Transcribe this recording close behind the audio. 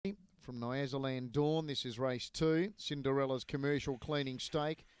from Nyasaland Dawn. This is race 2, Cinderella's Commercial Cleaning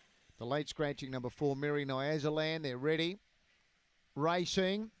Stake. The late scratching number 4, Mary Nyasaland. They're ready.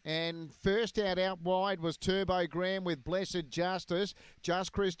 Racing, and first out wide was Turbo Graham with Blessed Justice.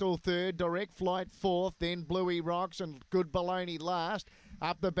 Just Crystal third, Direct Flight fourth, then Bluey Rocks and Good Baloney last.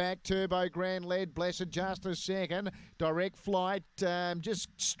 Up the back, Turbo Grand led, Blessed Justice second. Direct Flight just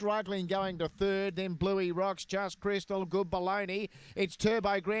struggling going to third, then Bluey Rocks, Just Crystal, Good Baloney. It's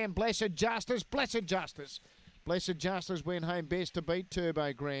Turbo Grand, Blessed Justice, Blessed Justice. Blessed Justice went home best to beat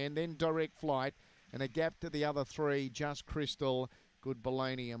Turbo Grand, then Direct Flight. And a gap to the other three, Just Crystal, Good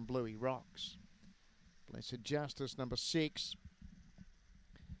Baloney and Bluey Rocks. Blessed Justice, number 6,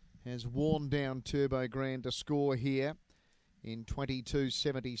 has worn down Turbo Grand to score here in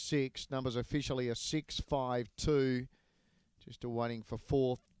 22.76. Numbers officially a 6-5-2. Just awaiting for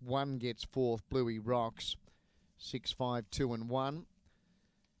fourth. 1 gets fourth, Bluey Rocks. 6-5-2 and 1.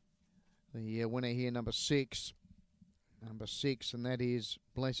 The winner here, number 6. Number 6, and that is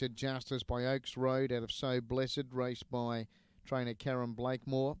Blessed Justice by Oaks Road out of So Blessed, raced by trainer Karen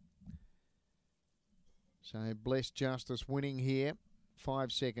Blakemore. So Blessed Justice winning here.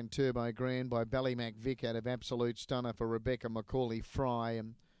 5-second Turbo Grand by Ballymac Vic out of Absolute Stunner for Rebecca Macaulay Fry,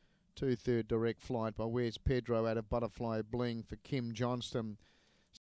 and 2/3 Direct Flight by Where's Pedro out of Butterfly Bling for Kim Johnston.